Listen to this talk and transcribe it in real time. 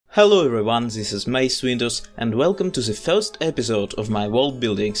Hello everyone, this is Mace Windows and welcome to the first episode of my world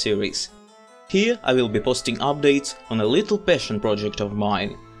building series. Here I will be posting updates on a little passion project of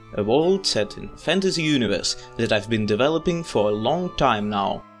mine, a world set in a fantasy universe that I've been developing for a long time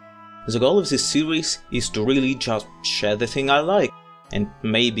now. The goal of this series is to really just share the thing I like, and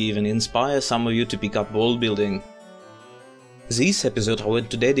maybe even inspire some of you to pick up world building. This episode I want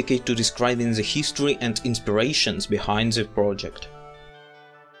to dedicate to describing the history and inspirations behind the project.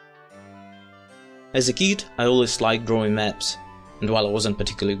 As a kid, I always liked drawing maps, and while I wasn't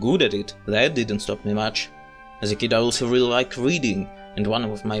particularly good at it, that didn't stop me much. As a kid I also really liked reading, and one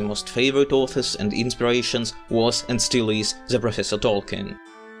of my most favorite authors and inspirations was, and still is, the Professor Tolkien.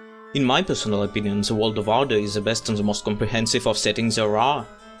 In my personal opinion, the World of Order is the best and the most comprehensive of settings there are.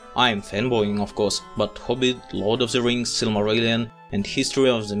 I am fanboying of course, but Hobbit, Lord of the Rings, Silmarillion and History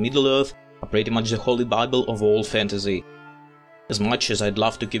of the Middle-earth are pretty much the holy bible of all fantasy. As much as I'd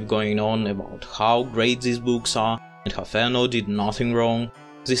love to keep going on about how great these books are and how Fëanor did nothing wrong,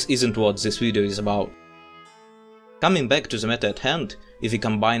 this isn't what this video is about. Coming back to the matter at hand, if we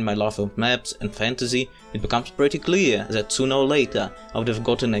combine my love of maps and fantasy, it becomes pretty clear that sooner or later I would have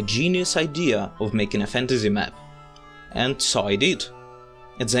gotten a genius idea of making a fantasy map. And so I did.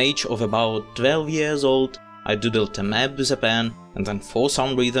 At the age of about 12 years old, I doodled a map with a pen, and then for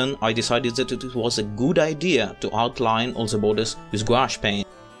some reason I decided that it was a good idea to outline all the borders with gouache paint.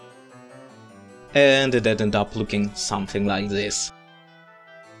 And it ended up looking something like this.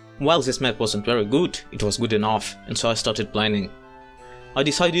 While this map wasn't very good, it was good enough, and so I started planning. I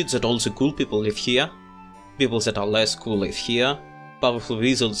decided that all the cool people live here, people that are less cool live here, powerful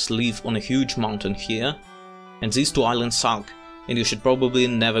wizards live on a huge mountain here, and these two islands suck, and you should probably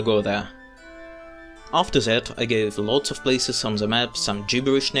never go there. After that, I gave lots of places on the map some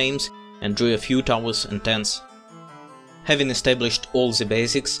gibberish names and drew a few towers and tents. Having established all the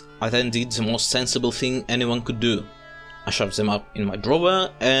basics, I then did the most sensible thing anyone could do. I shoved them up in my drawer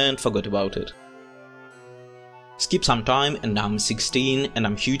and forgot about it. Skip some time and now I'm 16 and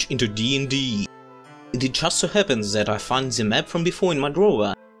I'm huge into D&D. It just so happens that I find the map from before in my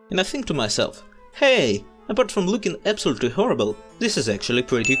drawer, and I think to myself, hey, apart from looking absolutely horrible, this is actually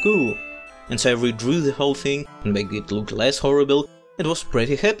pretty cool. And so I redrew the whole thing and made it look less horrible and was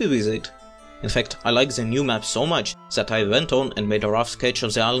pretty happy with it. In fact, I like the new map so much that I went on and made a rough sketch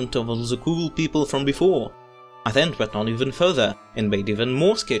of the island of all the cool people from before. I then went on even further and made even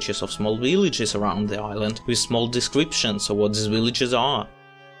more sketches of small villages around the island with small descriptions of what these villages are.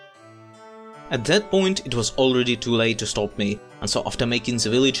 At that point it was already too late to stop me, and so after making the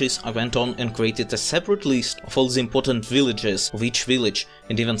villages I went on and created a separate list of all the important villages of each village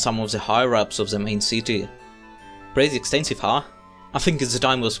and even some of the higher-ups of the main city. Pretty extensive, huh? I think at the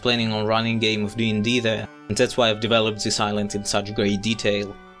time I was planning on running a game of D&D there, and that's why I've developed this island in such great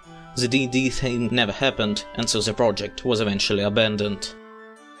detail. The D&D thing never happened, and so the project was eventually abandoned.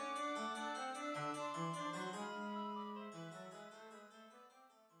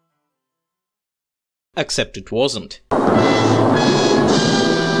 Except it wasn't.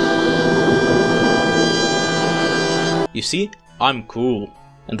 You see, I'm cool.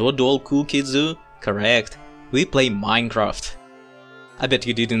 And what do all cool kids do? Correct, we play Minecraft. I bet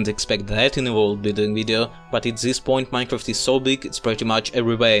you didn't expect that in a world building video, but at this point Minecraft is so big it's pretty much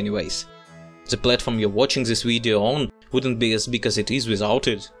everywhere anyways. The platform you're watching this video on wouldn't be as big as it is without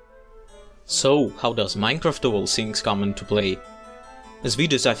it. So, how does Minecraft of all things come into play? As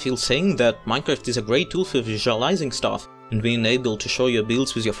videos I feel saying that Minecraft is a great tool for visualizing stuff, and being able to show your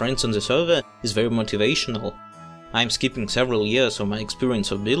builds with your friends on the server is very motivational. I'm skipping several years of my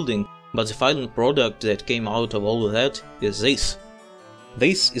experience of building, but the final product that came out of all of that is this.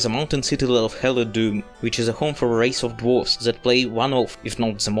 This is a mountain citadel of Helludoom, which is a home for a race of dwarfs that play one of, if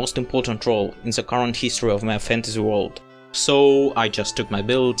not the most important role, in the current history of my fantasy world. So I just took my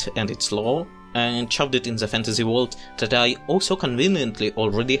build and its lore, and shoved it in the fantasy world that I also conveniently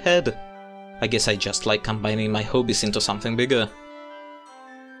already had. I guess I just like combining my hobbies into something bigger.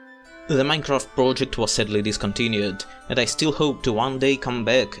 The Minecraft project was sadly discontinued, and I still hope to one day come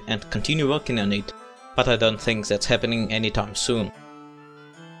back and continue working on it, but I don't think that's happening anytime soon.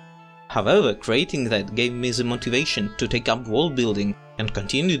 However, creating that gave me the motivation to take up world building and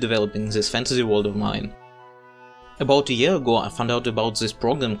continue developing this fantasy world of mine. About a year ago I found out about this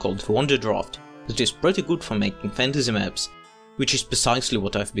program called Wonderdraft that is pretty good for making fantasy maps, which is precisely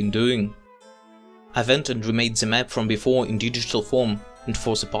what I've been doing. I went and remade the map from before in digital form, and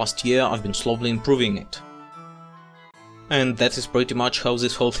for the past year I've been slowly improving it. And that is pretty much how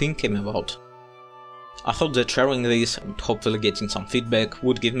this whole thing came about. I thought that sharing this and hopefully getting some feedback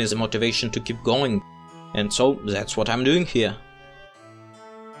would give me the motivation to keep going, and so that's what I'm doing here.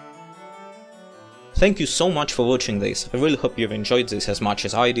 Thank you so much for watching this, I really hope you've enjoyed this as much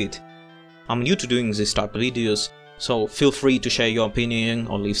as I did. I'm new to doing this type of videos, so feel free to share your opinion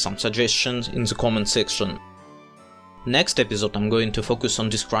or leave some suggestions in the comment section. Next episode I'm going to focus on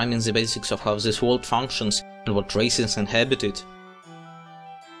describing the basics of how this world functions and what races inhabit it.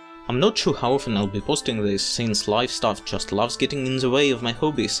 I'm not sure how often I'll be posting this, since life stuff just loves getting in the way of my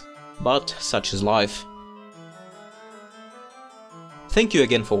hobbies, but such is life. Thank you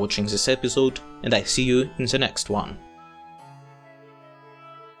again for watching this episode, and I see you in the next one.